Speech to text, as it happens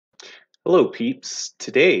Hello, peeps.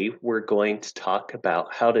 Today we're going to talk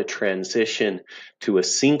about how to transition to a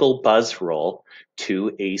single buzz roll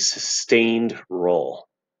to a sustained roll.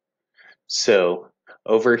 So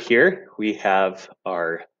over here we have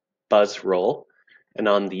our buzz roll, and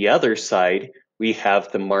on the other side we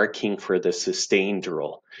have the marking for the sustained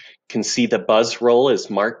roll. You can see the buzz roll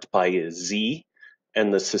is marked by a Z,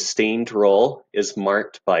 and the sustained roll is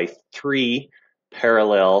marked by 3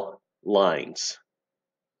 parallel lines.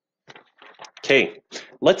 Okay,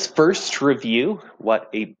 let's first review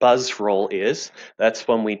what a buzz roll is. That's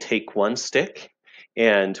when we take one stick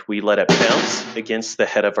and we let it bounce against the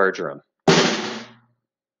head of our drum.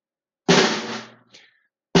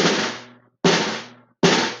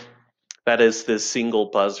 That is the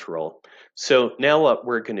single buzz roll. So now what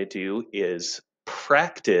we're going to do is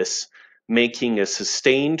practice making a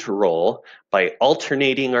sustained roll by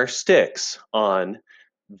alternating our sticks on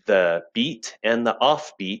the beat and the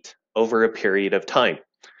off beat over a period of time.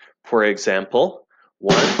 For example,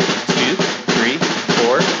 1, 2, 3,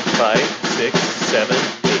 4, 5, 6, 7,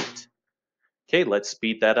 8. Okay, let's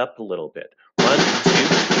speed that up a little bit. 1, 2,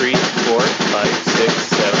 3, 4, 5, 6,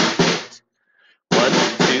 7, 8. 1,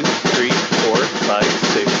 2, 3, 4, 5,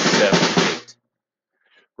 6, 7, 8.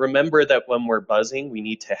 Remember that when we're buzzing, we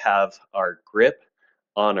need to have our grip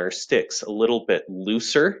on our sticks a little bit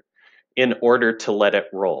looser in order to let it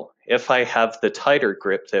roll. If I have the tighter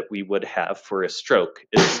grip that we would have for a stroke,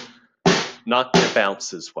 it's not going to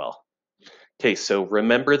bounce as well. Okay, so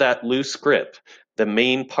remember that loose grip. The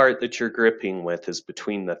main part that you're gripping with is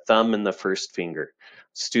between the thumb and the first finger.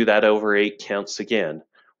 Let's do that over 8 counts again.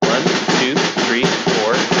 1, 2, 3,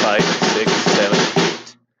 4, 5, 6, 7,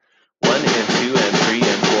 8. 1 and 2 and 3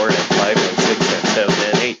 and 4 and 5 and 6 and 7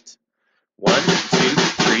 and 8. 1, 2,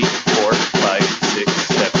 3, 4, 5, 6,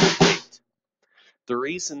 7, 8. The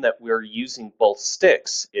reason that we're using both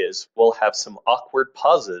sticks is we'll have some awkward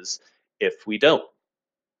pauses if we don't.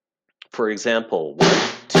 For example, 1,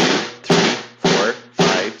 2, 3, 4,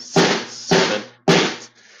 5, 6, 7, 8.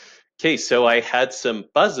 Okay, so I had some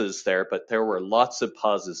buzzes there, but there were lots of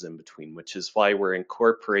pauses in between, which is why we're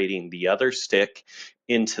incorporating the other stick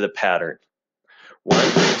into the pattern. 1, 2,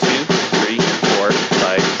 3, 4,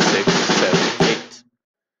 5, 6, 7, 8.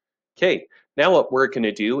 Okay, now what we're going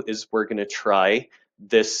to do is we're going to try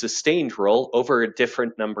this sustained roll over a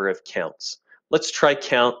different number of counts. Let's try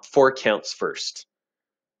 4 counts first.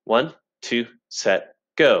 1, 2, set,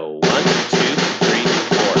 go. 1, 2, 3,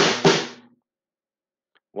 4.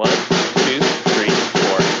 1, 2, 3,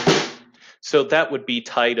 4. So that would be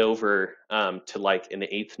tied over to like an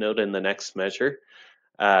eighth note in the next measure.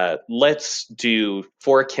 Let's do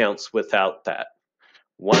 4 counts without that.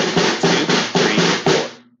 1, 2, 3, 4.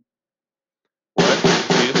 1,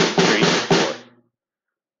 2, 3, 4.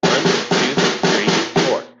 1, 2, 3,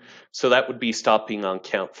 4. So that would be stopping on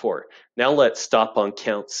count 4. Now let's stop on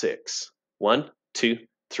count 6. 1, 2,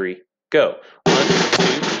 3, go. 1, 2,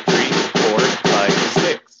 3, 4, 5,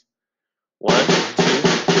 6. 1, 2,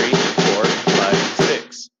 3, 4, 5,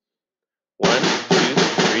 6. 1, 2,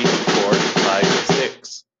 3, 4, 5,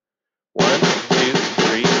 6. 1, 2,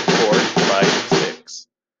 3, 4, 5, 6.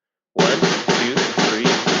 1, 2, 3,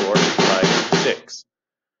 4, 5, 6.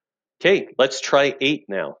 Okay, let's try 8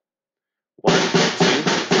 now. 1, 2,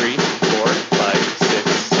 3, 4, 5, 6,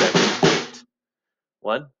 7, 8.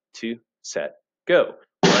 1, 2, set, go.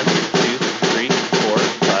 1, 2, 3, 4,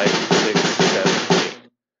 5, 6, 7, 8.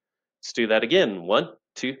 Let's do that again. 1,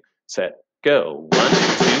 2, set, go. 1, 2,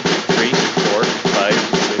 3, 4, 5,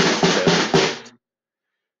 6, 7, 8.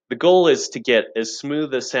 The goal is to get as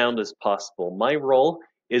smooth a sound as possible. My roll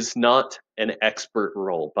is not an expert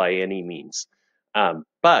roll by any means,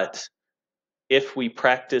 but if we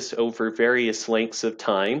practice over various lengths of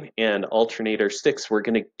time and alternate our sticks, we're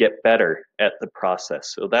going to get better at the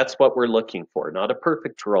process. So that's what we're looking for. Not a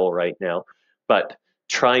perfect roll right now, but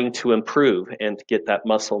trying to improve and get that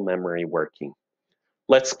muscle memory working.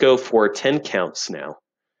 Let's go for 10 counts now.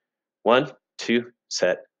 1, 2,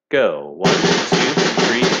 set, go. 1, 2,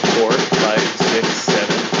 3, 4, 5, 6,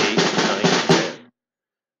 7, 8, 9, 10.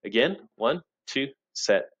 Again, 1, 2,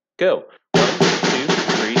 set, go. 1, 2,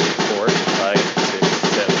 3, 4, 5, 6,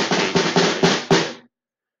 7, 8, 9, 10.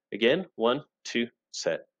 Again, 1, 2,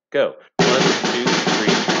 set, go. 1, 2, 3,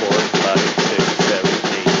 4, 5, 6, 7,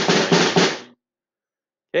 8, 9, 10.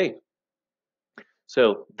 Okay.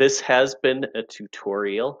 So this has been a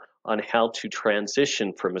tutorial on how to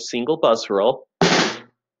transition from a single buzz roll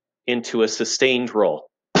into a sustained roll.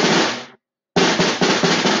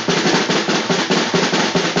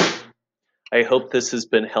 I hope this has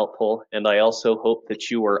been helpful, and I also hope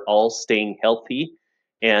that you are all staying healthy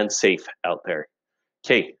and safe out there.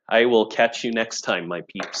 Okay, I will catch you next time, my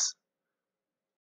peeps.